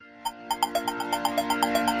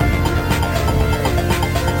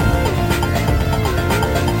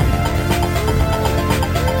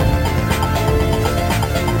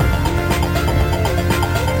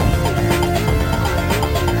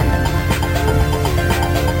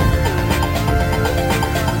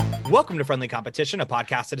Welcome to Friendly Competition, a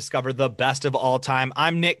podcast to discover the best of all time.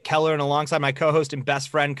 I'm Nick Keller, and alongside my co-host and best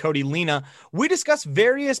friend, Cody Lena, we discuss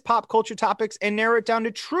various pop culture topics and narrow it down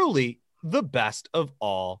to truly the best of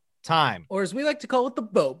all time. Or as we like to call it, the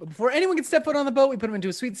boat. But before anyone can step foot on the boat, we put them into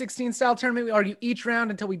a Sweet 16 style tournament. We argue each round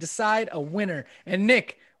until we decide a winner. And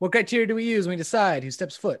Nick, what criteria do we use when we decide who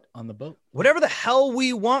steps foot on the boat? Whatever the hell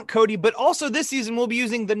we want, Cody. But also this season, we'll be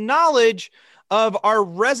using the knowledge of our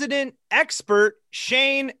resident expert,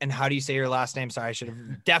 Shane. And how do you say your last name? Sorry, I should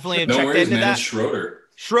have definitely checked into that.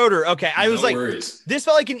 Schroeder. Okay. I was like, this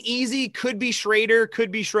felt like an easy, could be Schrader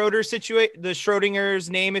situation, the Schrodinger's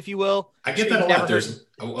name, if you will. I get that a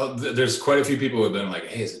lot. There's quite a few people who have been like,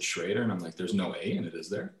 hey, is it Schrader? And I'm like, there's no A in it, is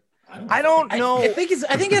there? I don't know. I think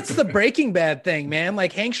it's the Breaking Bad thing, man.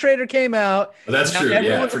 Like Hank Schrader came out. Well, that's true.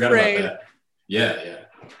 Yeah, I forgot about that. Yeah.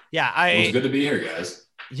 It was good to be here, guys.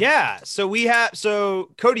 Yeah. So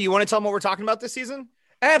Cody, you want to tell them what we're talking about this season?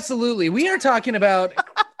 Absolutely. We are talking about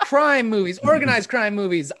crime movies, organized crime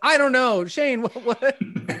movies. I don't know. Shane, what?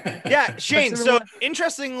 Yeah, Shane. So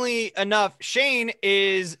interestingly enough, Shane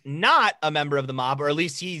is not a member of the mob, or at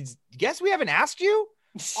least guess we haven't asked you.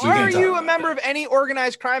 Are you a member of any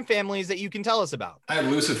organized crime families that you can tell us about? I have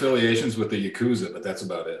loose affiliations with the Yakuza, but that's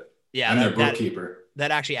about it. Yeah. I'm their bookkeeper. That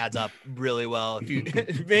actually adds up really well. If you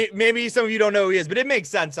maybe some of you don't know who he is, but it makes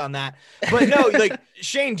sense on that. But no, like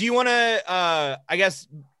Shane, do you want to? I guess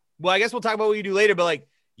we'll talk about what you do later. But like,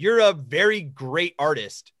 you're a very great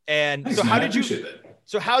artist, and thanks, so man, how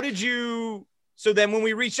did you? So then when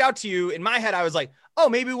we reached out to you, in my head, I was like, oh,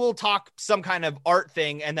 maybe we'll talk some kind of art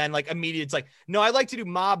thing, and then like immediately it's like, no, I like to do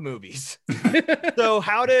mob movies. So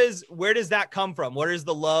where does that come from? Where does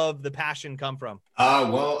the love, the passion come from?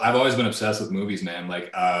 Well, I've always been obsessed with movies, man.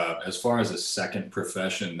 Like, as far as a second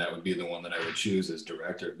profession, that would be the one that I would choose as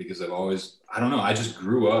director, because I don't know, I just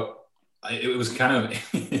grew up. It was kind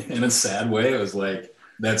of in a sad way. It was like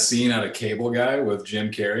that scene out of Cable Guy with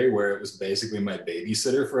Jim Carrey, where it was basically my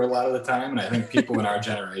babysitter for a lot of the time. And I think people in our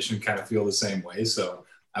generation kind of feel the same way. So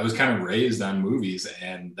I was kind of raised on movies,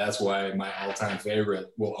 and that's why my all-time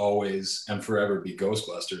favorite will always and forever be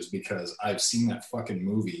Ghostbusters, because I've seen that fucking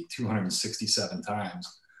movie 267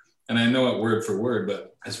 times and I know it word for word.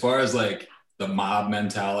 But as far as like the mob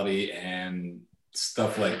mentality and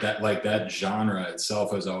stuff like that genre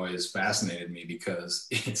itself has always fascinated me, because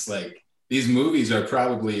it's like, these movies are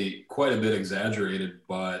probably quite a bit exaggerated,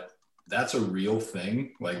 but that's a real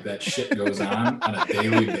thing. Like, that shit goes on a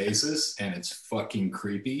daily basis, and it's fucking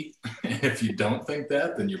creepy. And if you don't think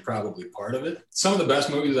that, then you're probably part of it. Some of the best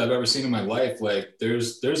movies I've ever seen in my life, like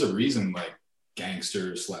there's a reason like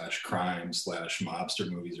gangster / crime / mobster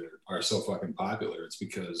movies are so fucking popular. It's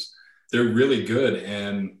because they're really good,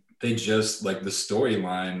 and they just, like, the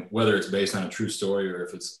storyline, whether it's based on a true story or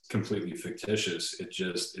if it's completely fictitious,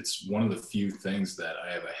 it's one of the few things that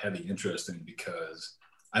I have a heavy interest in, because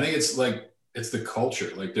I think it's the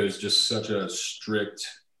culture. Like, there's just such a strict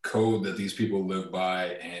code that these people live by,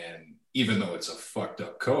 and even though it's a fucked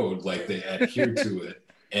up code, like, they adhere to it.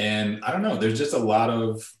 And I don't know, there's just a lot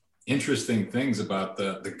of interesting things about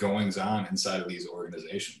the goings on inside of these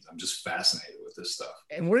organizations. I'm just fascinated with this stuff.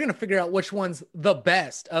 And we're going to figure out which one's the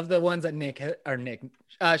best of the ones that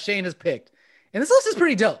Shane has picked. And this list is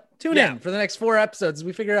pretty dope. Tune in for the next 4 episodes as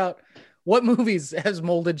we figure out what movies has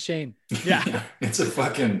molded Shane. Yeah. It's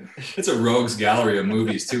a rogues gallery of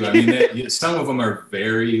movies too. I mean, some of them are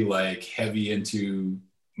very like heavy into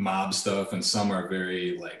mob stuff, and some are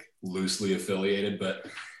very like loosely affiliated, but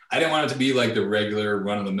I didn't want it to be like the regular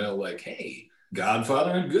run of the mill, like, hey,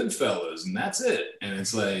 Godfather and Goodfellas, and that's it. And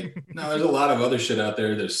it's like, no, there's a lot of other shit out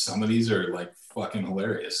there. There's some of these are like fucking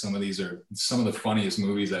hilarious. Some of these are some of the funniest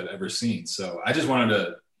movies I've ever seen. So I just wanted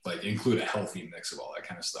to like include a healthy mix of all that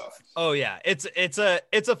kind of stuff. Oh yeah. It's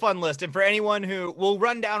a fun list. And for anyone who will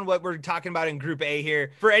run down what we're talking about in Group A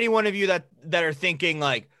here, for any one of you that are thinking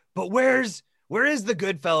like, but where is the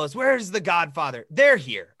Goodfellas? Where's the Godfather? They're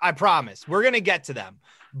here. I promise. We're going to get to them.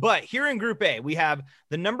 But here in Group A, we have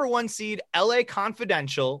the number 1 seed, LA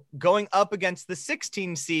Confidential, going up against the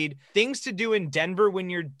 16 seed, Things to Do in Denver When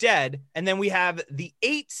You're Dead. And then we have the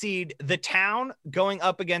 8 seed, The Town, going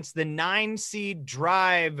up against the 9 seed,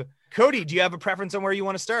 Drive. Cody, do you have a preference on where you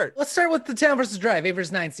want to start? Let's start with The Town versus Drive, 8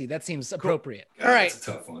 versus 9 seed. That seems appropriate. Cool. All right. That's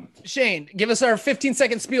a tough one. Shane, give us our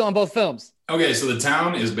 15-second spiel on both films. Okay, so The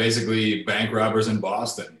Town is basically bank robbers in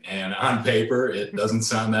Boston, and on paper, it doesn't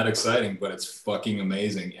sound that exciting, but it's fucking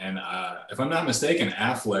amazing. And if I'm not mistaken,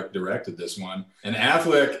 Affleck directed this one, and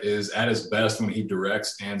Affleck is at his best when he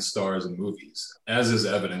directs and stars in movies, as is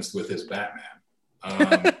evidenced with his Batman.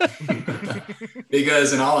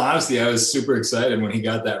 Because in all honesty, I was super excited when he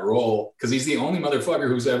got that role because he's the only motherfucker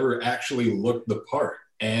who's ever actually looked the part.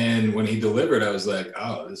 And when he delivered, I was like,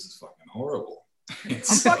 oh, this is fucking horrible.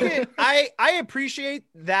 I appreciate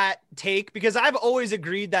that take because I've always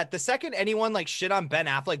agreed that the second anyone like shit on Ben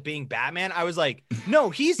Affleck being Batman, I was like, no,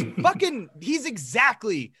 he's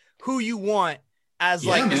exactly who you want as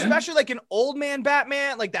especially like an old man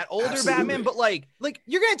Batman, like that older Batman. But like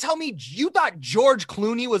you're gonna tell me you thought George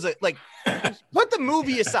Clooney was put the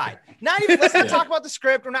movie aside. Not even let's not talk about the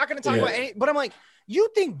script. We're not gonna talk about any. But I'm like, you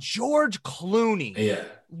think George Clooney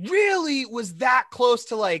really was that close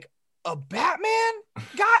to like a Batman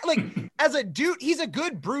guy? Like as a dude, he's a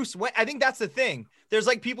good Bruce Wayne. I think that's the thing. There's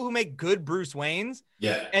like people who make good Bruce Waynes.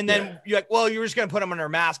 Yeah. And then you're like, well, you're just going to put him under a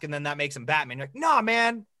mask and then that makes him Batman. You're like, nah,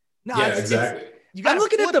 man. No, yeah, exactly. I'm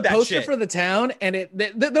looking at the poster for the town and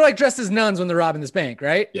they're like dressed as nuns when they're robbing this bank,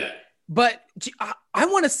 right? Yeah. But I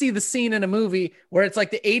want to see the scene in a movie where it's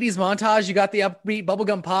like the 80s montage. You got the upbeat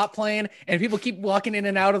bubblegum pop playing and people keep walking in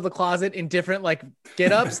and out of the closet in different like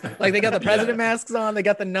get-ups. Like they got the president masks on, they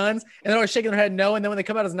got the nuns, and they're always shaking their head no. And then when they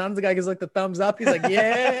come out as nuns, the guy gives like the thumbs up. He's like,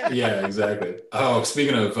 yeah. Yeah, exactly. Oh,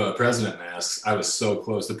 speaking of president masks, I was so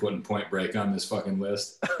close to putting Point Break on this fucking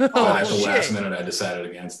list. At the last minute, I decided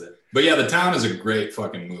against it. But yeah, The Town is a great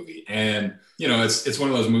fucking movie. And you know, it's one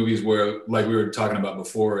of those movies where, like we were talking about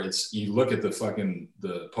before, you look at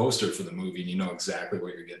the poster for the movie and you know exactly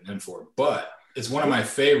what you're getting in for. But it's one of my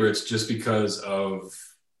favorites just because of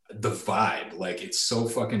the vibe. Like it's so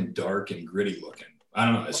fucking dark and gritty looking. I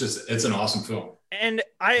don't know. It's an awesome film. And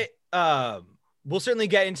we'll certainly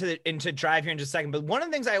get into Drive here in just a second. But one of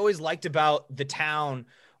the things I always liked about The Town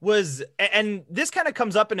was, and this kind of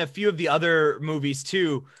comes up in a few of the other movies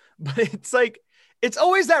too, but it's like, it's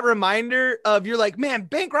always that reminder of you're like, man,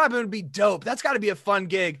 bank robbing would be dope. That's got to be a fun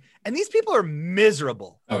gig. And these people are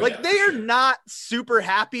miserable. They are not super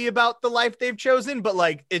happy about the life they've chosen, but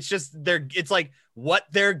like, it's it's like what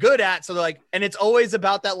they're good at. So they're like, and it's always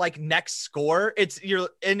about that like next score. It's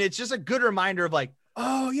just a good reminder of like,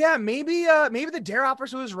 oh yeah, maybe the dare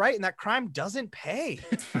officer was right and that crime doesn't pay.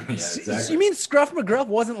 Yeah, exactly. You mean Scruff McGruff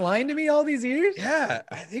wasn't lying to me all these years? Yeah,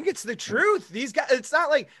 I think it's the truth. These guys, it's not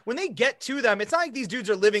like when they get to them, it's not like these dudes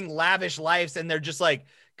are living lavish lives and they're just like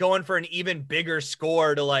going for an even bigger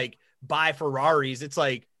score to like buy Ferraris. It's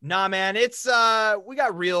like, nah, man, it's we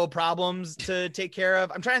got real problems to take care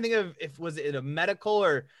of. I'm trying to think of was it a medical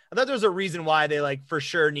or I thought there was a reason why they like for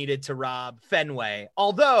sure needed to rob Fenway.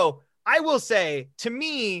 Although I will say, to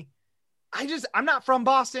me, I'm not from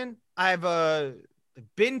Boston. I've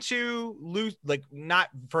been to like not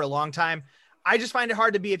for a long time. I just find it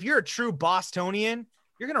hard to be, if you're a true Bostonian,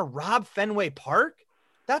 you're going to rob Fenway Park.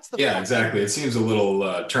 That's the exactly. It seems a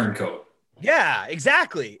little turncoat. Yeah,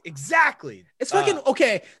 exactly. It's fucking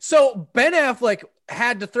okay. So Ben Affleck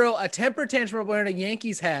had to throw a temper tantrum wearing a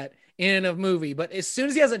Yankees hat in a movie, but as soon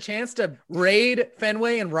as he has a chance to raid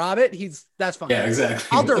Fenway and rob it, that's fine. Yeah, exactly.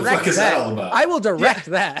 I'll direct that. All about? I will direct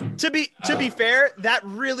that. To be fair, that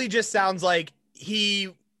really just sounds like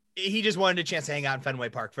he just wanted a chance to hang out in Fenway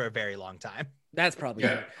Park for a very long time. That's probably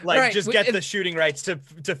it. Like just get the shooting rights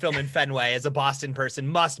to film in Fenway as a Boston person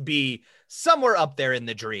must be somewhere up there in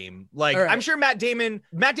the dream. Like I'm sure Matt Damon's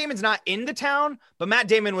not in The Town, but Matt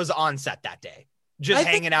Damon was on set that day. Just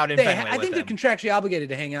hanging out in Fenway. I think they're contractually obligated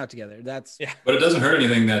to hang out together. But it doesn't hurt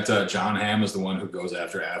anything that John Hamm is the one who goes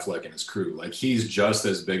after Affleck and his crew. Like he's just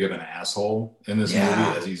as big of an asshole in this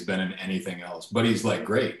movie as he's been in anything else. But he's like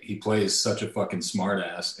great. He plays such a fucking smart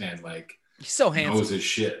ass and like he's so handsome. Knows his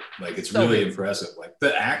shit. Like it's so really impressive. Like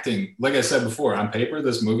the acting, like I said before, on paper,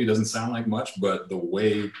 this movie doesn't sound like much, but the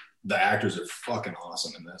way the actors are fucking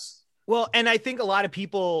awesome in this. Well, and I think a lot of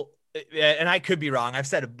people, and I could be wrong, I've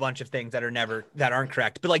said a bunch of things that aren't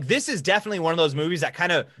correct, but like this is definitely one of those movies that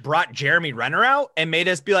kind of brought Jeremy Renner out and made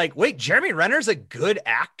us be like, wait, Jeremy Renner's a good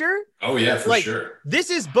actor? Oh yeah, for sure. This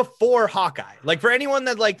is before Hawkeye. Like for anyone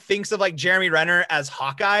that like thinks of like Jeremy Renner as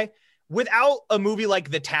Hawkeye, without a movie like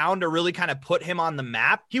The Town to really kind of put him on the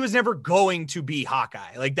map, he was never going to be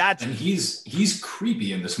Hawkeye. Like that's, and he's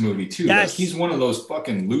creepy in this movie too. Yes. Like he's one of those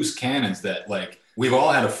fucking loose cannons that like, we've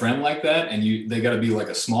all had a friend like that, and they got to be like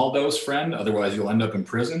a small dose friend, otherwise you'll end up in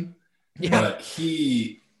prison. Yeah. But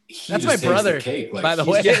he that's my brother, cake. Like, by the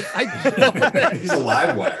way. He's a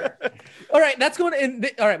live wire. All right, that's going in.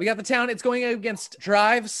 All right, we got The Town. It's going against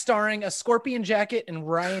Drive, starring a scorpion jacket and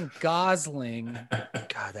Ryan Gosling.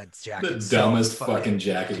 God, that jacket. The dumbest fucking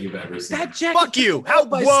jacket you've ever seen. That jacket. Fuck you.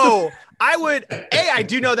 Whoa. I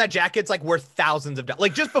do know that jacket's like worth thousands of dollars.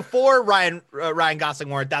 Like just before Ryan Gosling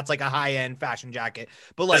wore it, that's like a high end fashion jacket.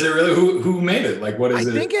 But like, is it really who made it? Like, what is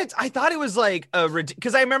it? I thought it was like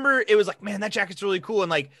because I remember it was like, man, that jacket's really cool.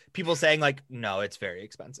 And like people saying like, no, it's very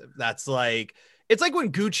expensive. That's like, it's like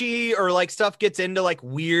when Gucci or like stuff gets into like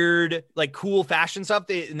weird, like cool fashion stuff.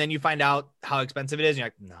 And then you find out how expensive it is. And you're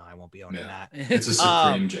like, no, I won't be owning that. It's a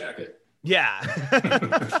Supreme jacket. Yeah.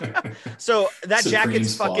 So that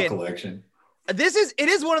jacket's fucking collection. it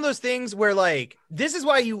is one of those things where like, this is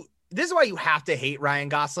why you have to hate Ryan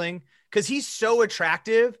Gosling, because he's so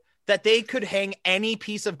attractive that they could hang any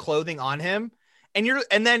piece of clothing on him.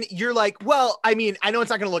 And then you're like, well, I mean, I know it's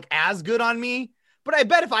not going to look as good on me, but I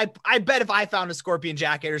bet if I found a Scorpion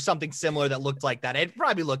jacket or something similar that looked like that, it'd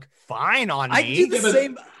probably look fine on me. I do the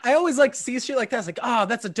same. I always like see shit like that. It's like, oh,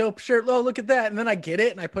 that's a dope shirt. Oh, look at that. And then I get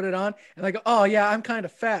it and I put it on and I go, oh yeah, I'm kind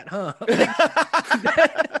of fat, huh? But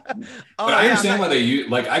I understand why they use,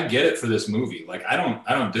 like, I get it for this movie. Like, I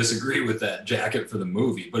don't disagree with that jacket for the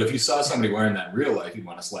movie, but if you saw somebody wearing that in real life, you'd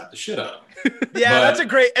want to slap the shit out of them. Yeah,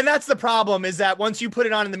 that's the problem, is that once you put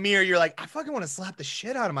it on in the mirror, you're like, I fucking want to slap the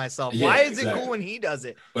shit out of myself. Yeah, why is it cool when he does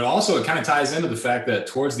it? But also it kind of ties into the fact that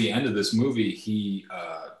towards the end of this movie, he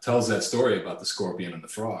tells that story about the scorpion and the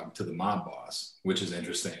frog to the mob boss, which is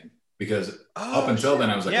interesting because up until then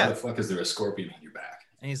I was like, why the fuck is there a scorpion on your back?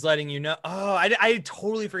 And he's letting you know. Oh, I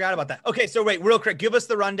totally forgot about that. Okay, so wait, real quick, give us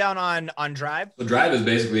the rundown on Drive. So Drive is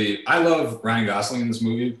basically, I love Ryan Gosling in this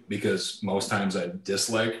movie because most times I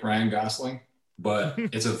dislike Ryan Gosling, but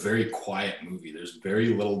it's a very quiet movie. There's very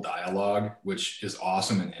little dialogue, which is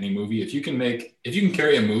awesome in any movie. If you can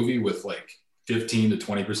carry a movie with like 15 to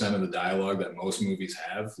 20% of the dialogue that most movies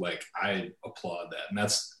have, like, I applaud that. And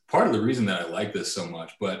that's part of the reason that I like this so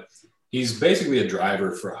much. But he's basically a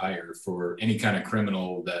driver for hire for any kind of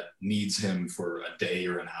criminal that needs him for a day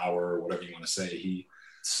or an hour or whatever you want to say. He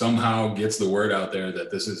somehow gets the word out there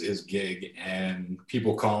that this is his gig, and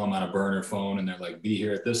people call him on a burner phone and they're like, be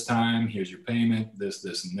here at this time, here's your payment, this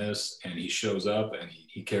and this. And he shows up and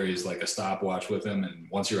he carries like a stopwatch with him, and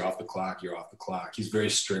once you're off the clock, you're off the clock. He's very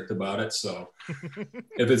strict about it. So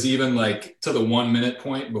if it's even like to the 1 minute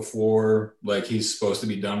point before like he's supposed to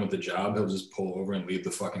be done with the job, he'll just pull over and leave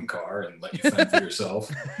the fucking car and let you fend for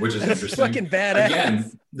yourself, which is interesting. Fucking badass.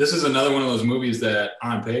 Again, this is another one of those movies that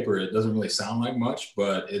on paper it doesn't really sound like much,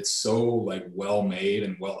 but it's so like well made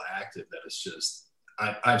and well acted that it's just,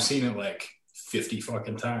 I've seen it like 50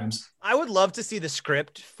 fucking times. I would love to see the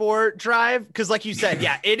script for Drive, because like you said,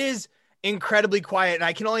 yeah, it is incredibly quiet, and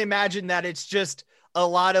I can only imagine that it's just a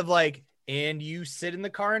lot of like, and you sit in the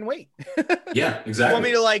car and wait. Yeah, exactly. You want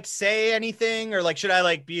me to like say anything, or like should I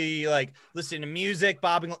like be like listening to music,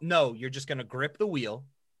 bobbing? No, you're just gonna grip the wheel,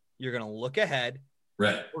 you're gonna look ahead,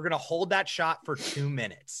 right? We're gonna hold that shot for 2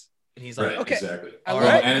 minutes. And he's like, right, okay, exactly. All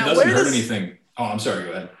right. And it doesn't hurt anything. Oh, I'm sorry,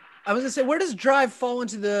 go ahead. I was gonna say, where does Drive fall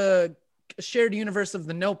into the shared universe of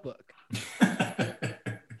The Notebook?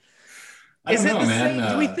 Is it the same?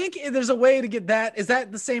 Do we think there's a way to get that? Is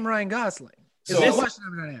that the same Ryan Gosling? Is the question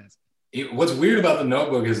I'm gonna ask. What's weird about The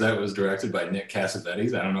Notebook is that it was directed by Nick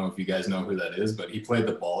Cassavetes. I don't know if you guys know who that is, but he played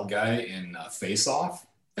the bald guy in Face Off,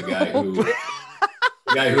 the guy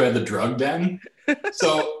who had the drug den.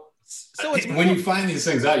 So it's when you find these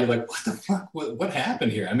things out, you're like, what the fuck? What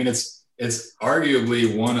happened here? I mean, it's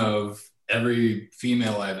arguably one of every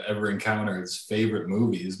female I've ever encountered's favorite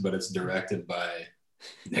movies, but it's directed by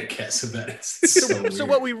Nick Cassavetes. So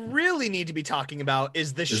what we really need to be talking about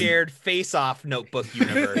is the shared Face-Off Notebook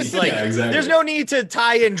universe. Like, yeah, exactly. There's no need to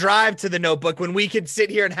tie in Drive to the Notebook when we could sit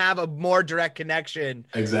here and have a more direct connection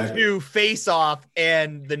to Face-Off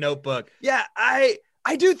and the Notebook. Yeah, I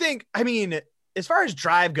do think, I mean, as far as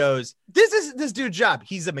Drive goes, this is this dude's job.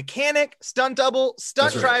 He's a mechanic, stunt double,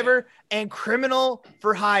 stunt driver, and criminal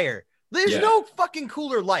for hire. There's no fucking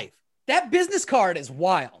cooler life. That business card is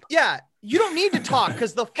wild. Yeah. You don't need to talk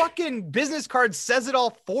because the fucking business card says it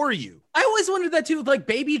all for you. I always wondered that too. With like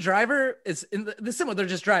Baby Driver is in the similar. They're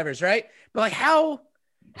just drivers, right? But like, how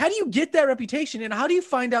do you get that reputation, and how do you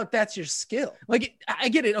find out that's your skill? Like, I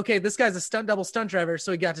get it. Okay, this guy's a stunt double, stunt driver,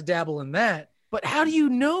 so he got to dabble in that. But how do you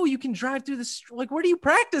know you can drive through this? Like, where do you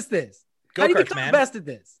practice this? How do you become the best at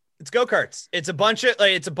this? It's go-karts. It's a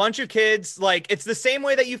bunch of kids. Like, it's the same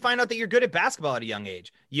way that you find out that you're good at basketball at a young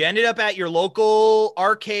age. You ended up at your local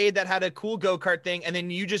arcade that had a cool go-kart thing. And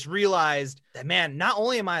then you just realized that, man, not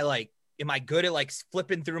only am I good at like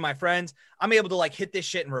flipping through my friends, I'm able to like hit this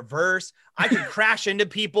shit in reverse. I can crash into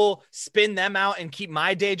people, spin them out, and keep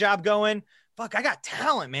my day job going. Fuck, I got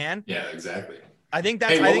talent, man. Yeah, exactly. I think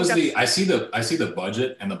that's, I see the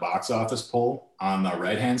budget and the box office poll on the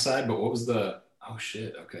right-hand side, but what was the Oh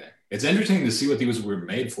shit. Okay. It's interesting to see what these were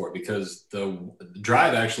made for, because the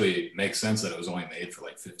Drive actually makes sense that it was only made for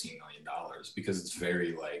like $15 million, because it's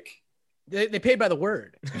very like. They paid by the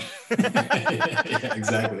word. Yeah,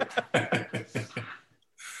 exactly.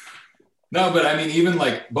 No, but I mean, even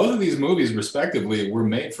like both of these movies respectively were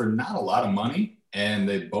made for not a lot of money, and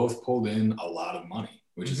they both pulled in a lot of money,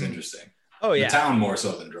 which is interesting. Oh yeah. The Town more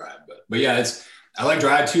so than Drive, but yeah, I like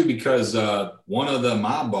Drive too because one of the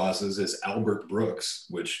mob bosses is Albert Brooks,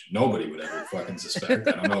 which nobody would ever fucking suspect.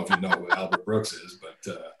 I don't know if you know who Albert Brooks is,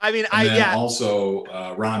 but I mean, also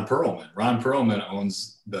Ron Perlman. Ron Perlman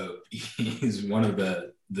he's one of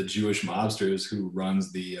the Jewish mobsters who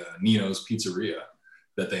runs the Nino's Pizzeria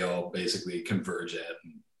that they all basically converge at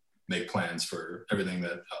and make plans for everything,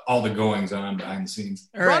 that all the goings on behind the scenes.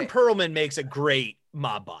 Ron Perlman makes a great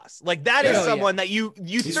mob boss. Like that is someone that you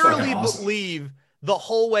thoroughly awesome. believe the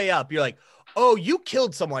whole way up. You're like, oh, you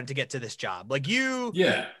killed someone to get to this job. Like you,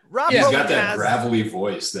 Rob He's Perlman got that gravelly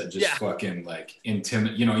voice that just fucking like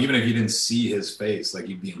intimidate. You know, even if you didn't see his face, like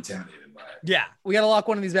you'd be intimidated by it. Yeah, we got to lock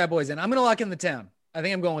one of these bad boys in. I'm gonna lock in The Town. I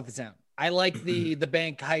think I'm going with The Town. I like the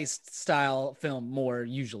bank heist style film more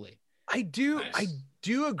usually. I do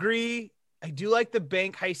agree. I do like the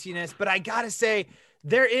bank heistiness, but I gotta say,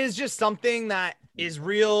 there is just something that is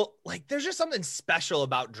real. Like there's just something special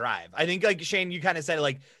about Drive. I think like Shane, you kind of said,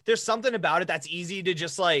 like, there's something about it that's easy to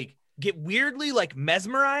just like get weirdly like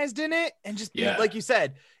mesmerized in it. And just be, like you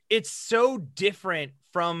said, it's so different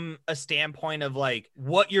from a standpoint of like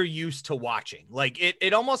what you're used to watching. Like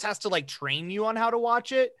it almost has to like train you on how to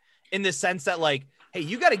watch it, in the sense that like, hey,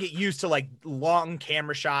 you got to get used to like long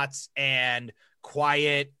camera shots and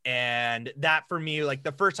quiet. And that for me, like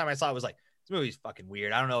the first time I saw it was like, this movie's fucking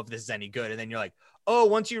weird. I don't know if this is any good. And then you're like, oh,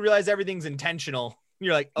 once you realize everything's intentional,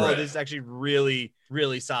 you're like, oh, this is actually really,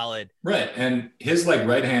 really solid. Right. And his like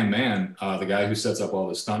right-hand man, the guy who sets up all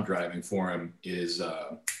the stunt driving for him, is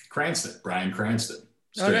Cranston, Bryan Cranston.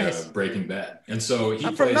 Breaking Bad. And so he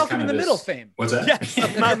plays Malcolm kind in of the Middle fame. What's that?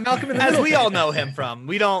 Yeah. Malcolm in the Middle. As we all know him from.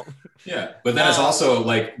 We don't. Yeah. But then it's also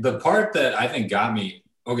like the part that I think got me.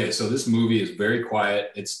 Okay, so this movie is very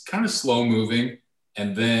quiet. It's kind of slow moving.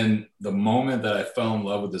 And then the moment that I fell in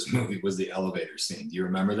love with this movie was the elevator scene. Do you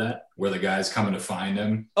remember that? Where the guy's coming to find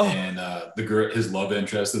him, and the girl, his love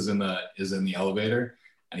interest, is in the elevator,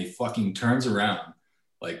 and he fucking turns around,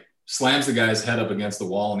 like slams the guy's head up against the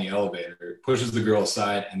wall in the elevator, pushes the girl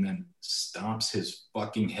aside, and then stomps his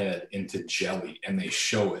fucking head into jelly, and they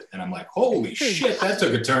show it, and I'm like, holy shit, that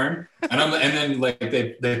took a turn. And then like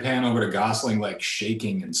they pan over to Gosling, like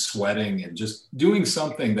shaking and sweating and just doing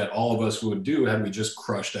something that all of us would do had we just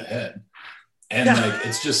crushed a head. And like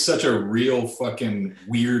it's just such a real fucking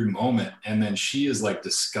weird moment. And then she is like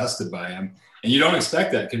disgusted by him. And you don't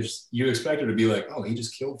expect that, because you expect her to be like, oh, he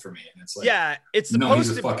just killed for me. And it's like, it's supposed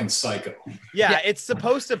he's a fucking psycho. Yeah, it's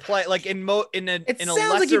supposed to play like in a sounds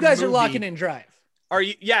like you guys are locking in Drive. Are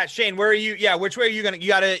you? Yeah, Shane, where are you? Yeah, which way are you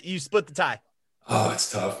you split the tie. Oh,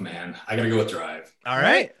 it's tough, man. I gotta go with Drive. All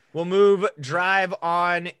right. We'll move Drive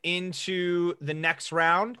on into the next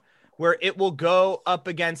round, where it will go up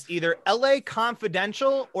against either LA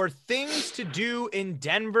Confidential or Things to Do in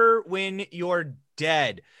Denver When You're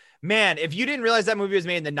Dead. Man, if you didn't realize that movie was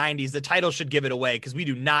made in the 90s, the title should give it away, because we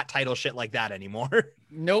do not title shit like that anymore.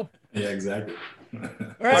 Nope. Yeah, exactly. All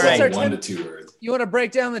right, so 1 to 2 words. You want to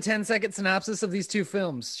break down the 10-second synopsis of these two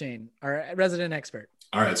films, Shane, our resident expert?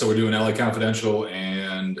 All right, so we're doing LA Confidential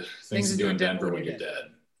and Things to Do in Denver When You're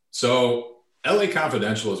Dead. So LA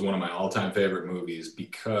Confidential is one of my all-time favorite movies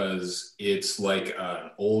because it's like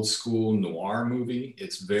an old school noir movie.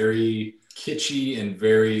 It's very kitschy and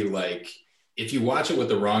very like, if you watch it with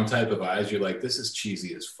the wrong type of eyes, you're like, this is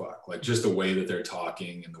cheesy as fuck. Like just the way that they're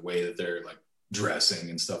talking and the way that they're like dressing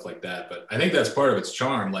and stuff like that. But I think that's part of its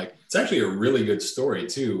charm. Like it's actually a really good story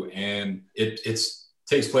too. And it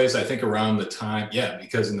takes place, I think, around the time. Yeah.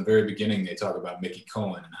 Because in the very beginning, they talk about Mickey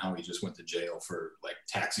Cohen and how he just went to jail for like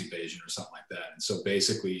tax evasion or something like that. And so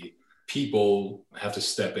basically people have to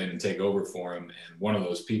step in and take over for him. And one of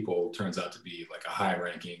those people turns out to be like a high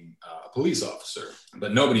ranking police officer,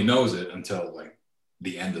 but nobody knows it until like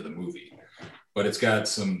the end of the movie. But it's got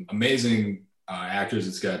some amazing actors.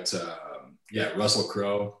 It's got, Russell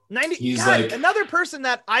Crowe. He's like another person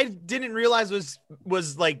that I didn't realize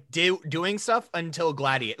was like doing stuff until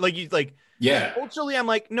Gladiator. Yeah. Culturally, I'm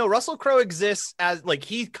like, no, Russell Crowe exists as like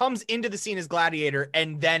he comes into the scene as Gladiator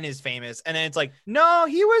and then is famous. And then it's like, no,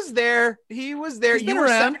 he was there. He was there. He's been You were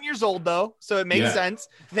around. 7 years old though, so it makes Yeah. sense.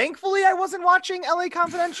 Thankfully, I wasn't watching LA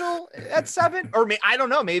Confidential at 7, or I don't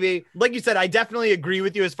know. Maybe, like you said, I definitely agree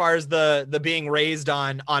with you as far as the being raised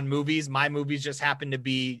on movies. My movies just happen to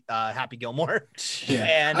be Happy Gilmore. Yeah,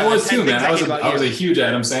 And I was 10 too, man. Things I was Hate a, I was a You. huge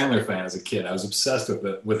Adam Sandler fan as a kid. I was obsessed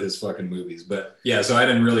with his fucking movies. But yeah, so I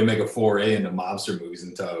didn't really make a foray into mobster movies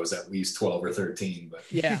until I was at least 12 or 13. But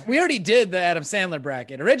Yeah, we already did the Adam Sandler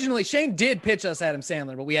bracket. Originally, Shane did pitch us Adam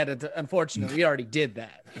Sandler, but we had to, unfortunately, we already did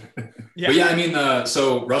that. But yeah, I mean,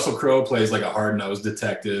 so Russell Crowe plays like a hard-nosed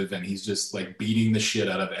detective, and he's just like beating the shit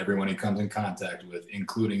out of everyone he comes in contact with,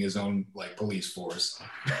 including his own like police force.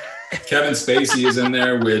 Kevin Spacey is in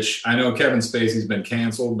there, which I know Kevin Spacey's been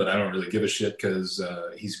canceled, but I don't really give a shit because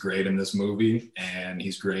he's great in this movie, and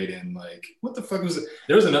he's great in like what the fuck was it?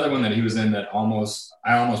 There was another one that he was in that I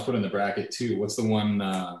almost put in the bracket too. What's the one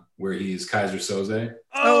where he's Kaiser Soze?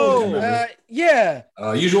 Yeah.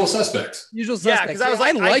 Usual Suspects. Usual Yeah, Suspects. because I was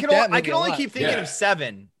like, that I can only keep thinking Yeah. of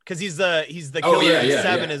 7 because he's the Oh, killer yeah, in yeah,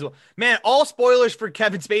 7 yeah. as well. Man, all spoilers for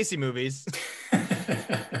Kevin Spacey movies.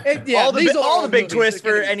 all these are the big movies twists that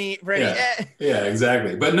for get- any Yeah. Yeah,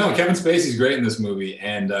 exactly. But no, Kevin Spacey's great in this movie,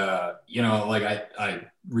 and you know, like I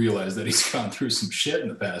realize that he's gone through some shit in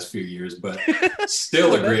the past few years, but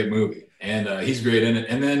still a great movie, and he's great in it.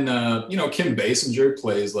 And then you know, Kim Basinger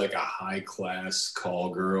plays like a high class call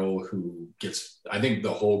girl who gets, I think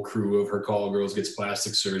the whole crew of her call girls gets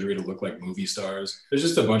plastic surgery to look like movie stars. There's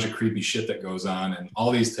just a bunch of creepy shit that goes on, and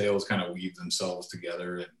all these tales kind of weave themselves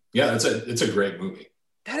together. And yeah, it's a great movie.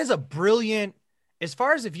 That is a brilliant, as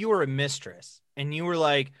far as if you were a mistress and you were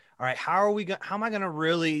like, all right, how am I going to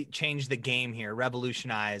really change the game here,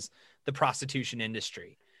 revolutionize the prostitution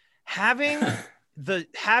industry? Having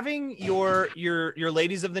your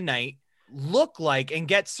ladies of the night look like and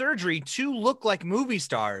get surgery to look like movie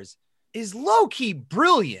stars is low key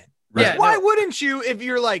brilliant. Right. Yeah, Why no. wouldn't you, if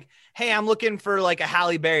you're like, hey, I'm looking for like a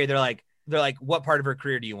Halle Berry, they're like, what part of her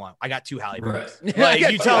career do you want? I got 2 Halle Berrys. Right.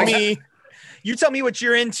 Like you tell me what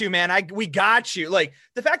you're into, man. We got you. Like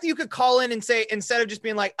the fact that you could call in and say, instead of just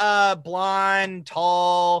being like, blonde,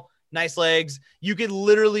 tall, nice legs, you could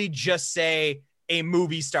literally just say a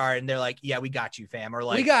movie star. And they're like, yeah, we got you, fam. Or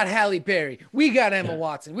like, we got Halle Berry. We got Emma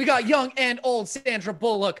Watson. We got young and old Sandra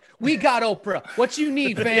Bullock. We got Oprah. What you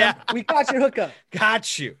need, fam? Yeah. We got your hookup.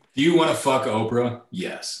 got you. Do you want to fuck Oprah?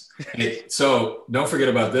 Yes. Hey, so don't forget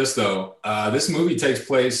about this though. This movie takes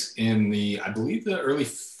place in I believe the early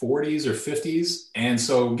 40s or 50s. And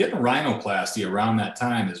so getting rhinoplasty around that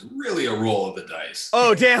time is really a roll of the dice.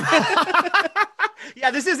 Oh, damn.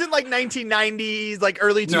 Yeah, this isn't like 1990s, like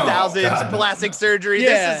early 2000s God, no, plastic no. surgery.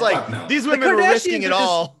 Yeah. This is like, Fuck no. these The women were risking Kardashians it are just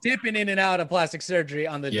all. dipping in and out of plastic surgery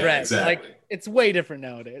on the Yeah, dress. exactly. Like it's way different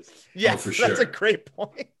nowadays. Yeah, Oh, for that's a sure. great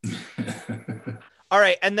point. All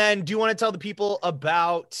right. And then do you want to tell the people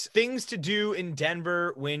about things to do in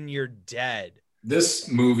Denver when you're dead? This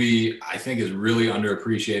movie, I think, is really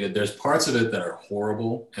underappreciated. There's parts of it that are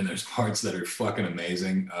horrible, and there's parts that are fucking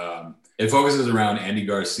amazing. It focuses around Andy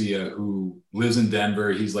Garcia, who lives in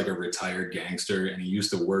Denver. He's like a retired gangster, and he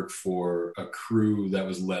used to work for a crew that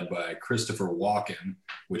was led by Christopher Walken,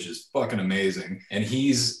 which is fucking amazing. And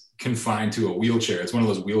he's confined to a wheelchair. It's one of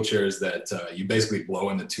those wheelchairs that you basically blow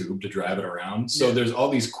in the tube to drive it around. So Yeah. there's all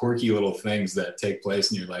these quirky little things that take place,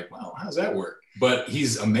 and you're like, wow, how does that work? But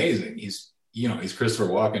he's amazing. He's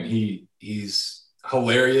Christopher Walken. He's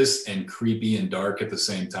hilarious and creepy and dark at the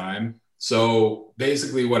same time. So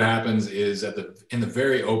basically what happens is in the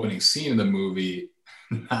very opening scene of the movie,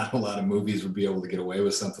 not a lot of movies would be able to get away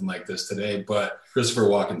with something like this today, but Christopher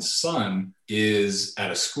Walken's son is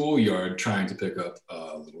at a schoolyard trying to pick up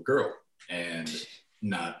a little girl, and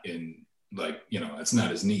not in it's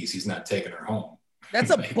not his niece. He's not taking her home. That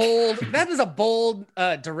is a bold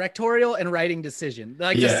directorial and writing decision.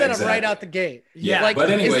 Like to Yeah, set up right exactly. out the gate. Yeah, Like, but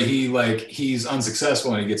anyway, he's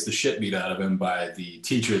unsuccessful and he gets the shit beat out of him by the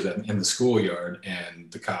teachers in the schoolyard, and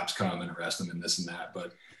the cops come and arrest him and this and that.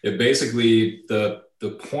 But it basically, the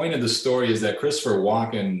point of the story is that Christopher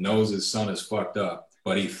Walken knows his son is fucked up,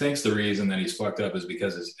 but he thinks the reason that he's fucked up is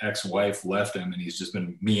because his ex-wife left him, and he's just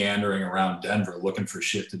been meandering around Denver looking for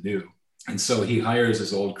shit to do. And so he hires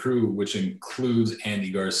his old crew, which includes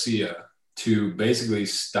Andy Garcia, to basically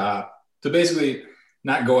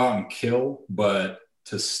not go out and kill, but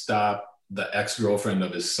to stop the ex-girlfriend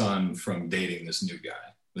of his son from dating this new guy.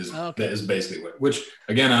 Okay. That is basically which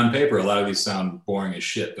again, on paper, a lot of these sound boring as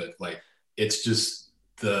shit, but like, it's just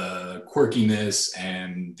the quirkiness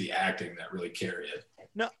and the acting that really carry it.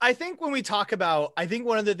 No, I think when we talk about, I think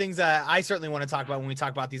one of the things that I certainly want to talk about when we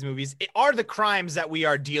talk about these movies are the crimes that we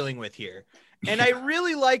are dealing with here. And I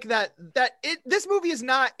really like this movie is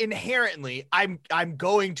not inherently, I'm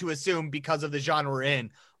going to assume because of the genre we're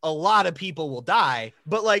in, a lot of people will die,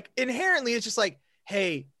 but like inherently it's just like,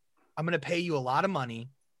 hey, I'm going to pay you a lot of money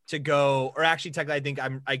to go, or actually technically, I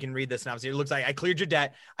think I can read this now. So it looks like I cleared your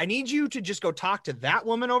debt. I need you to just go talk to that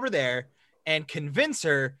woman over there and convince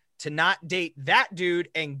her to not date that dude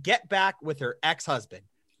and get back with her ex-husband.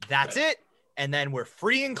 That's it. And then we're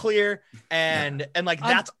free and clear. And like,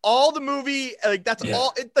 that's all the movie. Like that's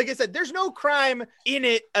all, like I said, there's no crime in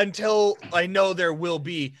it until I know there will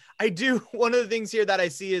be. One of the things here that I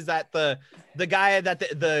see is that the guy that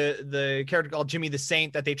the character called Jimmy the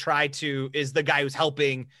Saint that they try to is the guy who's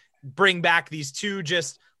helping bring back these two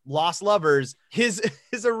just lost lovers. His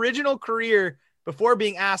original career before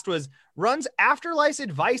being asked was runs Afterlife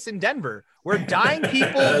Advice in Denver, where dying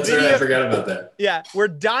people That's right, I forgot about that. Yeah, where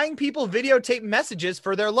dying people videotape messages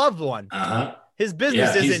for their loved one. His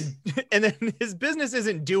business his business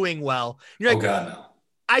isn't doing well. You're like, oh God, no.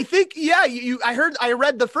 I think, I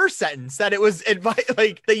read the first sentence that it was advice,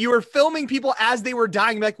 like that you were filming people as they were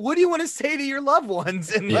dying. Like, what do you want to say to your loved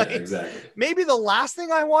ones? And like, exactly. Maybe the last thing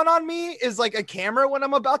I want on me is like a camera when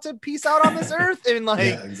I'm about to peace out on this earth. And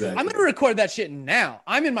like, exactly. I'm going to record that shit now.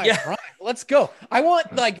 I'm in my prime. Let's go. I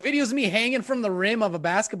want like videos of me hanging from the rim of a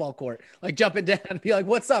basketball court, like jumping down and be like,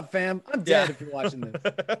 what's up, fam? I'm dead if you're watching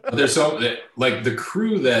this. There's like the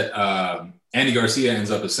crew that, Andy Garcia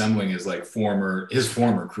ends up assembling is like his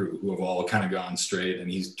former crew who have all kind of gone straight,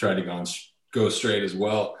 and he's tried to go straight as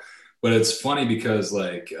well. But it's funny because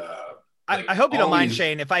I hope you don't mind,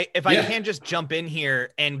 Shane, if I can just jump in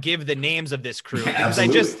here and give the names of this crew, because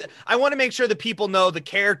I want to make sure that people know the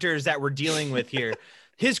characters that we're dealing with here.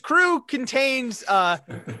 His crew contains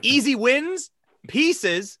Easy Wins,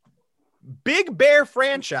 Pieces, Big Bear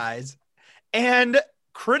Franchise, and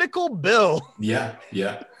Critical Bill. Yeah.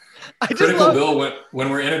 Critical Bill,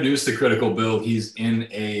 when we're introduced to Critical Bill, he's in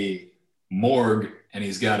a morgue and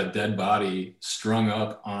he's got a dead body strung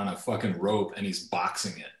up on a fucking rope and he's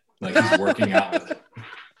boxing it like he's working out with it.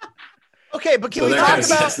 Okay, but can we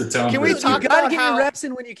talk about get your reps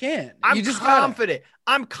in when you can?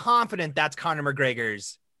 I'm confident that's Conor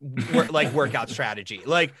McGregor's workout strategy.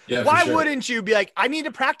 Like, why wouldn't you be like, I need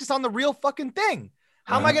to practice on the real fucking thing?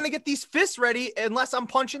 How am I going to get these fists ready unless I'm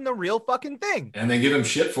punching the real fucking thing? And they give him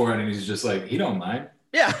shit for it. And he's just like, he don't mind.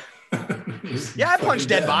 Yeah. I punch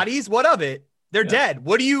dead bodies. What of it? They're dead.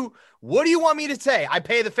 What do you want me to say? I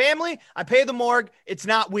pay the family. I pay the morgue. It's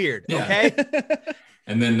not weird. Yeah. Okay.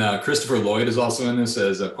 And then Christopher Lloyd is also in this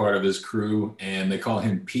as a part of his crew. And they call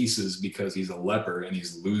him Pieces because he's a leper and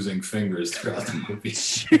he's losing fingers throughout the movie.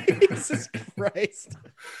 Jesus Christ.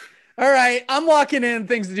 All right, I'm walking in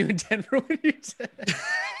Things to Do in Denver. What you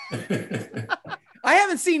said. I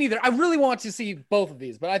haven't seen either. I really want to see both of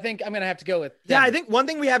these, but I think I'm going to have to go with Denver. Yeah, I think one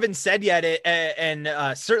thing we haven't said yet,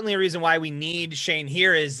 and certainly a reason why we need Shane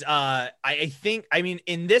here is I mean,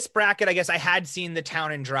 in this bracket, I guess I had seen The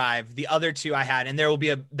Town and Drive. The other two I had, and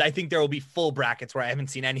I think there will be full brackets where I haven't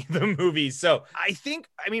seen any of the movies. So I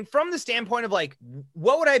mean, from the standpoint of like,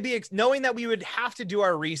 what would I be, knowing that we would have to do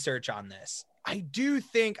our research on this, I do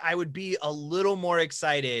think I would be a little more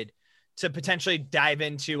excited to potentially dive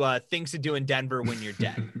into Things to Do in Denver when you're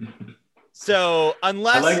dead. So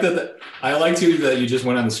unless I like that you just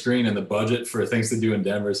went on the screen and the budget for Things to Do in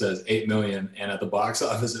Denver says $8 million, and at the box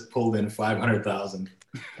office it pulled in 500,000.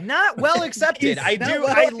 Not well accepted.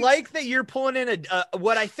 I like that you're pulling in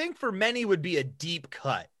what I think for many would be a deep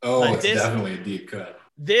cut. Oh, it's definitely a deep cut.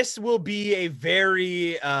 This will be a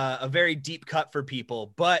very deep cut for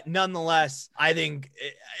people, but nonetheless, I think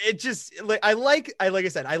it just like I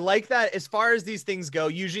said, I like that as far as these things go.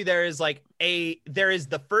 Usually there is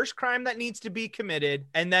the first crime that needs to be committed,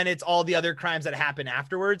 and then it's all the other crimes that happen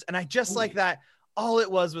afterwards. And I just like that. All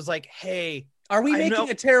it was like, hey, are we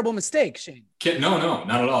making a terrible mistake, Shane? No,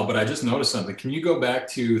 not at all. But I just noticed something. Can you go back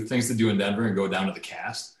to Things to Do in Denver and go down to the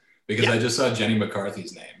cast? Because I just saw Jenny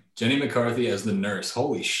McCarthy's name. Jenny McCarthy as the nurse.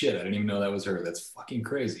 Holy shit, I didn't even know that was her. That's fucking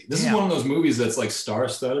crazy. This is one of those movies that's like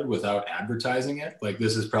star-studded without advertising it. Like,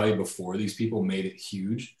 this is probably before these people made it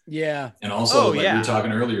huge. Yeah. And also, we were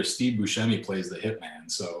talking earlier, Steve Buscemi plays the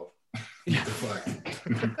hitman. So, what the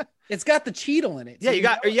fuck? It's got the Cheadle in it. Yeah, you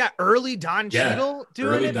got early Don Cheadle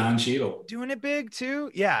doing it. Don Cheadle doing it big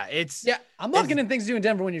too. Yeah, I'm looking at Things to Do in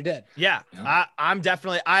Denver when you're dead. Yeah. I'm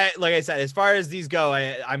definitely like I said, as far as these go,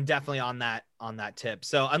 I'm definitely on on that tip.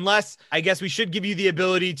 So unless, I guess we should give you the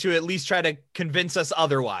ability to at least try to convince us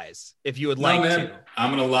otherwise, if you would like to.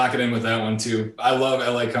 I'm going to lock it in with that one too. I love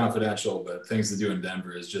LA Confidential, but Things to Do in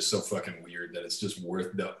Denver is just so fucking weird that it's just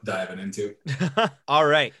worth diving into. All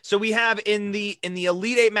right. So we have in the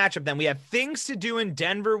Elite Eight matchup, then we have Things to Do in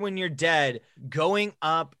Denver When You're Dead going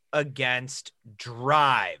up against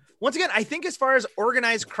Drive. Once again, I think as far as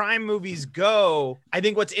organized crime movies go, I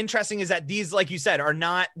think what's interesting is that these, like you said, are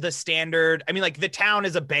not the standard. I mean, like The Town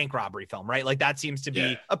is a bank robbery film, right? Like that seems to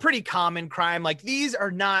be a pretty common crime. Like these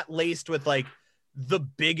are not laced with like the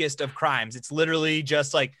biggest of crimes. It's literally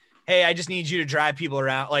just like, hey, I just need you to drive people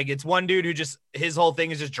around. Like it's one dude who just, his whole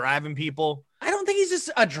thing is just driving people. I don't think he's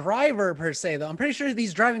just a driver per se, though. I'm pretty sure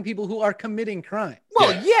he's driving people who are committing crime.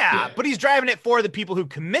 Well, yeah, but he's driving it for the people who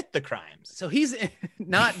commit the crimes. So he's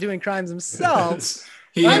not doing crimes himself.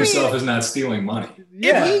 He himself is not stealing money.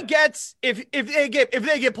 Yeah. If he gets, if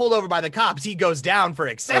they get pulled over by the cops, he goes down for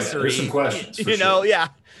accessory. There's some questions. You know,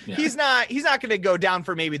 He's not going to go down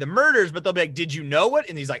for maybe the murders, but they'll be like, did you know what?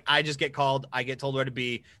 And he's like, I just get called. I get told where to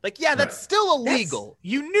be. Like, yeah, that's still illegal.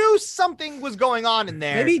 You knew something was going on in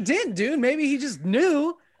there. Maybe he didn't, dude. Maybe he just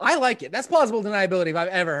knew. I like it. That's plausible deniability if I've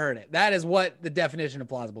ever heard it. That is what the definition of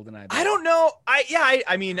plausible deniability. I don't know.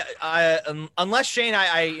 I mean, unless Shane,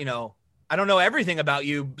 I don't know everything about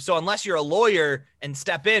you. So unless you're a lawyer and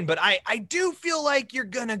step in, but I do feel like you're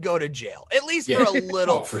going to go to jail, at least for a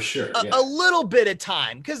little, for sure. A little bit of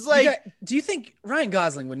time. Cause like, do you think Ryan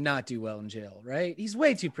Gosling would not do well in jail? Right. He's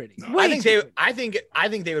way too pretty. No. I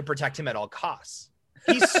think they would protect him at all costs.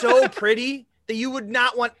 He's so pretty that you would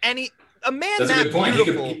not want a man. That's a good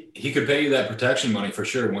point. He could pay you that protection money for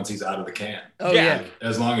sure once he's out of the can. Oh yeah.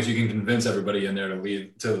 As long as you can convince everybody in there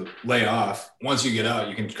to lay off. Once you get out,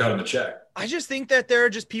 you can cut him a check. I just think that there are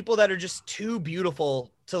just people that are just too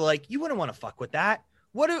beautiful to like, you wouldn't want to fuck with that.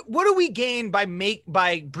 What do we gain by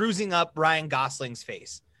bruising up Ryan Gosling's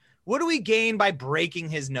face? What do we gain by breaking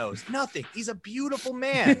his nose? Nothing. He's a beautiful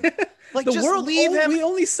man. Like the world, we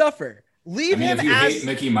only suffer. If you hate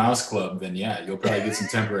Mickey Mouse Club, then you'll probably get some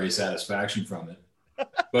temporary satisfaction from it.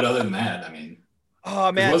 But other than that, I mean,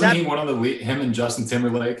 oh man, wasn't he one of him and Justin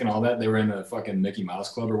Timberlake and all that? They were in the fucking Mickey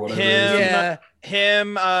Mouse Club or whatever.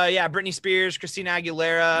 Britney Spears, Christina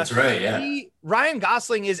Aguilera. That's right. Yeah. Ryan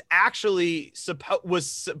Gosling is actually was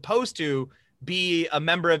supposed to be a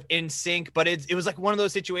member of NSYNC, but it was like one of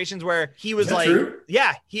those situations where he was like, true?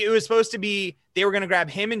 It was supposed to be, they were going to grab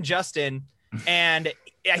him and Justin, and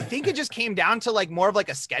I think it just came down to like more of like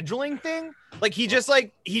a scheduling thing. Like he just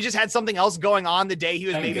had something else going on the day he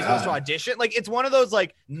was supposed to audition. Like it's one of those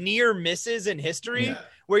like near misses in history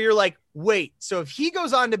where you're like, wait, so if he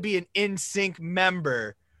goes on to be an NSYNC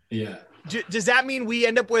member, does that mean we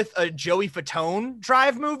end up with a Joey Fatone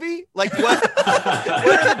Drive movie? Like what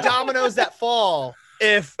are the dominoes that fall?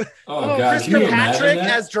 If Christopher Patrick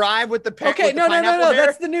has Drive with the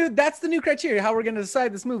no, that's the new criteria how we're going to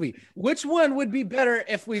decide this movie. Which one would be better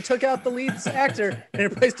if we took out the lead actor and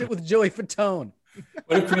replaced it with Joey Fatone?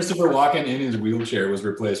 What if Christopher Walken in his wheelchair was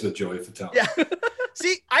replaced with Joey Fatone? Yeah.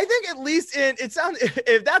 See, I think at least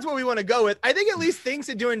if that's what we want to go with, I think at least Things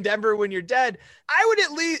to Do in Denver When You're Dead, I would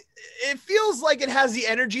at least, it feels like it has the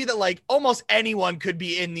energy that like almost anyone could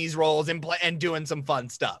be in these roles and doing some fun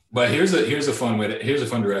stuff. But here's a fun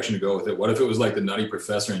direction to go with it. What if it was like the Nutty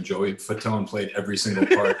Professor and Joey Fatone played every single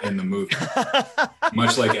part in the movie,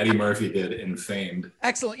 much like Eddie Murphy did in Famed.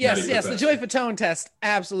 Excellent. Yes, the Joey Fatone test.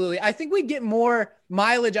 Absolutely. I think we'd get more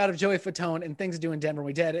mileage out of Joey Fatone and Things to Do in Denver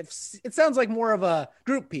When You're Dead. It sounds like more of a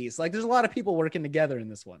group piece. Like there's a lot of people working together in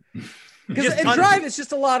this one. Because in Drive, it's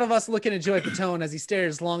just a lot of us looking at Joey Fatone as he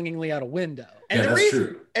stares longingly out a window. And that's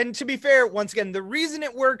true. And to be fair, once again, the reason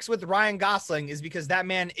it works with Ryan Gosling is because that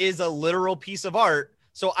man is a literal piece of art.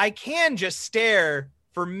 So I can just stare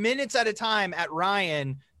for minutes at a time at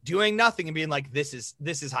Ryan doing nothing and being like, this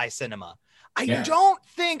is high cinema. I don't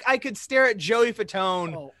think I could stare at Joey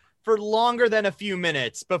Fatone for longer than a few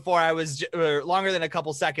minutes before longer than a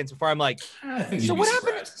couple seconds before I'm like, so what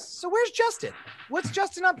happened? So where's Justin? What's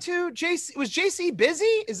Justin up to? Was JC busy?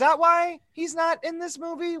 Is that why he's not in this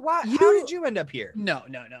movie? Why? How did you end up here? No.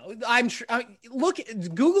 Look,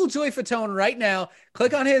 Google Joey Fatone right now.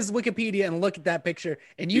 Click on his Wikipedia and look at that picture.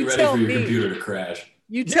 And you tell me, your computer to crash.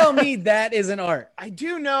 You tell me that isn't art. I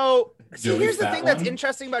do know. See, here's the thing that's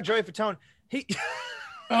interesting about Joey Fatone.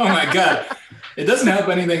 Oh my God. It doesn't help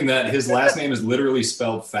anything that his last name is literally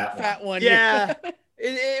spelled Fat One. Yeah.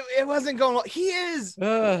 It wasn't going well. He is.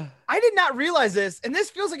 I did not realize this, and this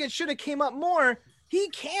feels like it should have came up more. He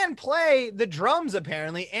can play the drums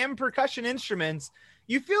apparently and percussion instruments.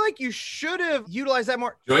 you feel like you should have utilized that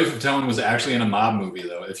more. Joey Fatone was actually in a mob movie,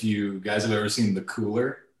 though. If you guys have ever seen The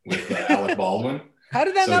Cooler with Alec Baldwin. How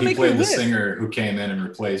did that So not he make played you the list? singer who came in and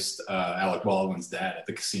replaced Alec Baldwin's dad at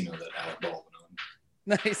the casino that Alec Baldwin owned.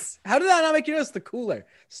 Nice. How did that not make you list? The Cooler,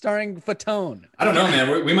 starring Fatone. I don't know,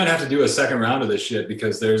 man. We might have to do a second round of this shit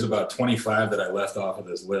because there's about 25 that I left off of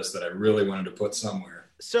this list that I really wanted to put somewhere.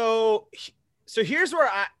 So here's where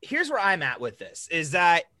I'm at with this is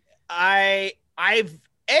that I've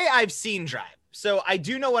seen Drive. So I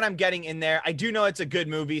do know what I'm getting in there. I do know it's a good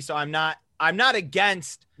movie. So I'm not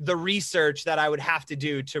against the research that I would have to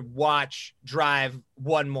do to watch Drive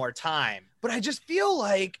one more time. But I just feel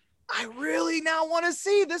like I really now want to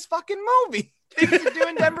see this fucking movie. Things to do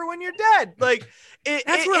in Denver when you're dead. Like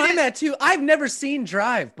That's where I'm at too. I've never seen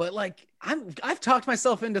Drive, but like I've talked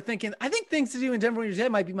myself into thinking I think Things to Do in Denver When You're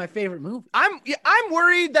Dead might be my favorite movie. I'm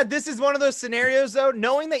worried that this is one of those scenarios, though,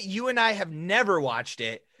 knowing that you and I have never watched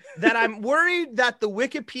it, that I'm worried that the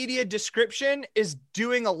Wikipedia description is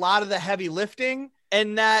doing a lot of the heavy lifting,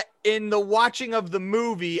 and that in the watching of the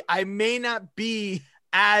movie, I may not be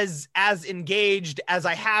as engaged as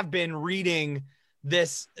I have been reading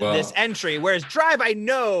this entry. Whereas Drive, I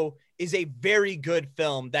know, is a very good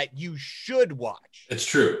film that you should watch. It's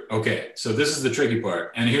true. Okay. So this is the tricky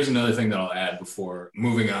part. And here's another thing that I'll add before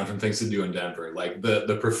moving on from Things to Do in Denver. Like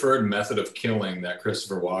the preferred method of killing that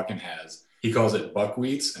Christopher Walken has, he calls it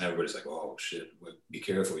buckwheats. And everybody's like, oh shit, be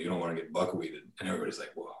careful. You don't want to get buckwheated. And everybody's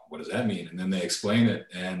like, well, what does that mean? And then they explain it.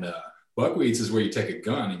 And buckwheats is where you take a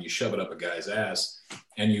gun and you shove it up a guy's ass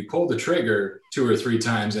and you pull the trigger 2 or 3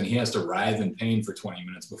 times and he has to writhe in pain for 20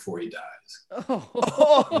 minutes before he dies.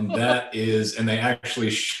 Oh. And and they actually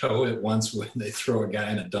show it once when they throw a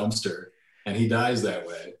guy in a dumpster and he dies that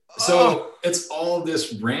way. So it's all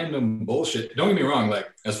this random bullshit. Don't get me wrong.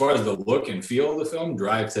 Like as far as the look and feel of the film,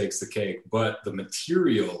 Drive takes the cake, but the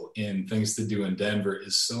material in Things to Do in Denver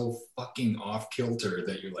is so fucking off kilter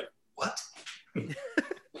that you're like, what?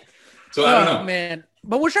 So I don't know, man.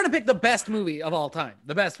 But we're trying to pick the best movie of all time,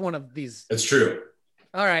 the best one of these. It's true.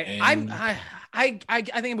 All right, And I think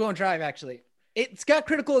I'm going Drive. Actually, it's got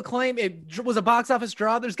critical acclaim. It was a box office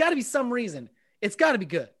draw. There's got to be some reason. It's got to be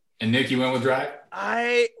good. And Nick, you went with Drive?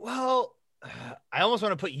 I almost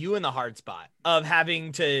want to put you in the hard spot of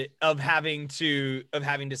having to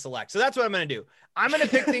select. So that's what I'm going to do. I'm going to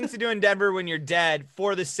pick Things to Do in Denver When You're Dead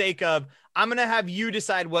for the sake of I'm going to have you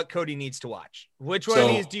decide what Cody needs to watch. Which one of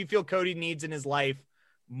these do you feel Cody needs in his life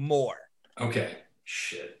more? Okay.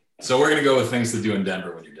 Shit. So we're going to go with Things to Do in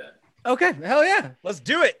Denver When You're Dead. Okay. Hell yeah. Let's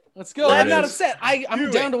do it. Let's go. I'm not upset.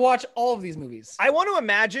 I'm down to watch all of these movies. I want to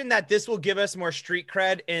imagine that this will give us more street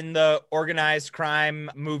cred in the organized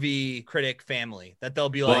crime movie critic family, that they'll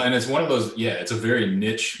be like, well, and it's one of those, it's a very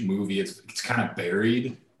niche movie. It's kind of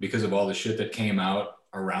buried because of all the shit that came out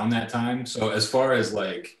around that time. So as far as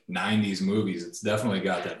like 90s movies, it's definitely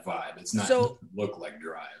got that vibe. It's not look like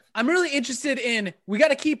Drive. I'm really interested in, we got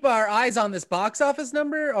to keep our eyes on this box office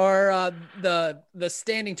number or the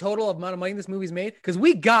standing total of amount of money this movie's made, because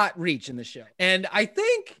we got reach in the show. And I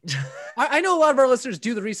think, I know a lot of our listeners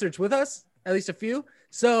do the research with us, at least a few.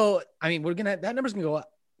 So, I mean, that number's going to go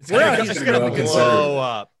up. It's going to blow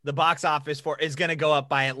up. The box office is going to go up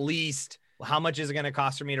by at least, how much is it going to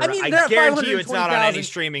cost for me to I guarantee you it's not on any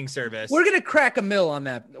streaming service. We're going to crack $1 million on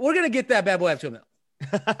that. We're going to get that bad boy up to $1 million.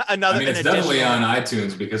 It's definitely on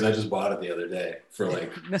iTunes because I just bought it the other day for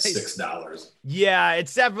like $6. Yeah,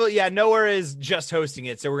 it's definitely nowhere is just hosting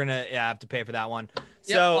it, so we're gonna have to pay for that one.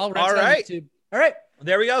 Yep, so all right,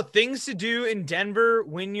 there we go. Things to Do in Denver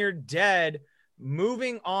When You're Dead.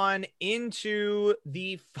 Moving on into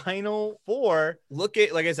the final 4. Like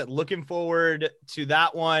I said, looking forward to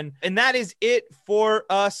that one. And that is it for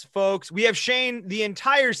us, folks. We have Shane the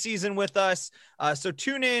entire season with us. So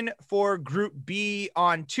tune in for Group B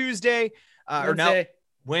on Tuesday.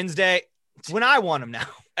 Wednesday. It's when I want them now.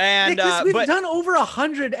 And Nick, we've done over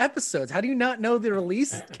 100 episodes. How do you not know the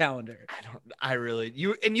release calendar?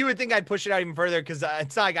 You would think I'd push it out even further, because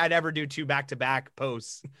it's not like I'd ever do 2 back-to-back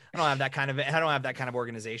posts. I don't have that kind of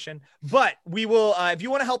organization. But we will, if you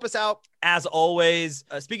want to help us out, as always,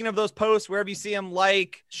 speaking of those posts, wherever you see them,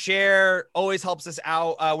 like, share, always helps us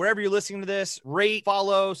out. Wherever you're listening to this, rate,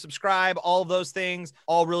 follow, subscribe, all of those things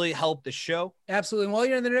all really help the show. Absolutely. And while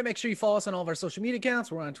you're on the internet, make sure you follow us on all of our social media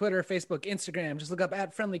accounts. We're on Twitter, Facebook, Instagram. Just look up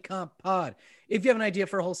 @FriendlyCompPod. If you have an idea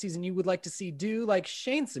for a whole season you would like to see like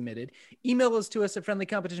Shane submitted, email those to us at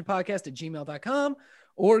friendlycompetitionpodcast@gmail.com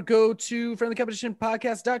or go to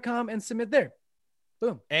friendlycompetitionpodcast.com and submit there.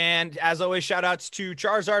 Boom. And as always, shout outs to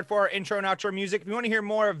Charizard for our intro and outro music. If you want to hear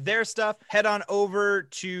more of their stuff, head on over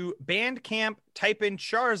to Bandcamp, type in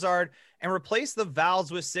Charizard, and replace the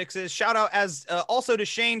vowels with sixes. Shout out as also to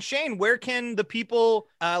Shane. Shane, where can the people,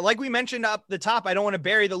 like we mentioned up the top, I don't want to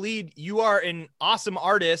bury the lead. You are an awesome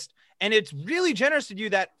artist, and it's really generous to do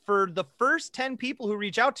that. For the first 10 people who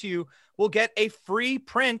reach out to you will get a free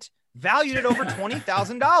print valued at over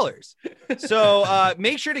 $20,000. So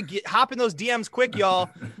make sure to hop in those DMs quick, y'all.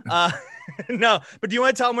 No, but do you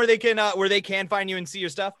want to tell them where they can find you and see your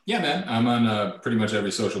stuff? Yeah, man. I'm on pretty much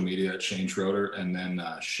every social media at Shane Schroeder, and then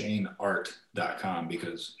shaneart.com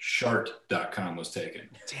because shart.com was taken.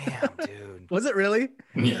 Damn, dude. Was it really?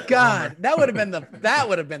 Yeah. God, that would have been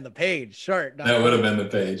the page. Short. That would have been the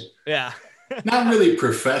page. Yeah. Not really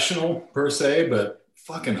professional per se, but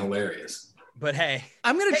fucking hilarious. But hey,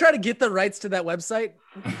 I'm gonna try to get the rights to that website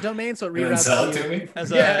domain so it You gonna reroutes sell it to me?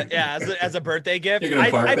 as a birthday gift. You're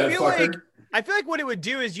gonna park I that feel fucker? I feel like what it would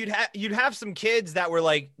do is you'd have some kids that were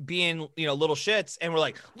like being, little shits and were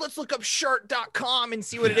like, let's look up shart.com and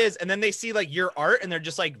see what it is. And then they see like your art and they're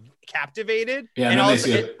just like captivated. Yeah, and then they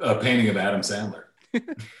see a painting of Adam Sandler.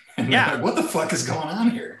 And Yeah. like, what the fuck is going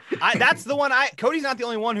on here? That's the one Cody's not the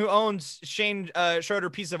only one who owns Shane Schroeder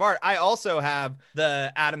piece of art. I also have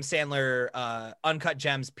the Adam Sandler Uncut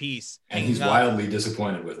Gems piece. And he's wildly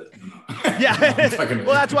disappointed with it. Yeah.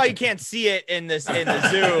 Well, that's why you can't see it in the Zoom.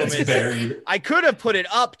 It's buried. I could have put it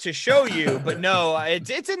up to show you, but no,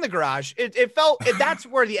 it's in the garage. That's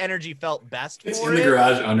where the energy felt best. It's for in the it.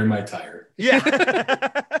 garage under my tire.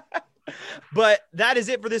 Yeah. But that is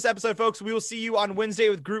it for this episode, folks. We will see you on Wednesday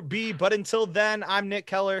with Group B. But until then, I'm Nick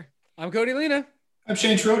Keller. I'm Cody Lena. I'm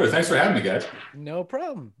Shane Schroeder. Thanks for having me, guys. No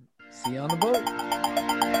problem. See you on the boat.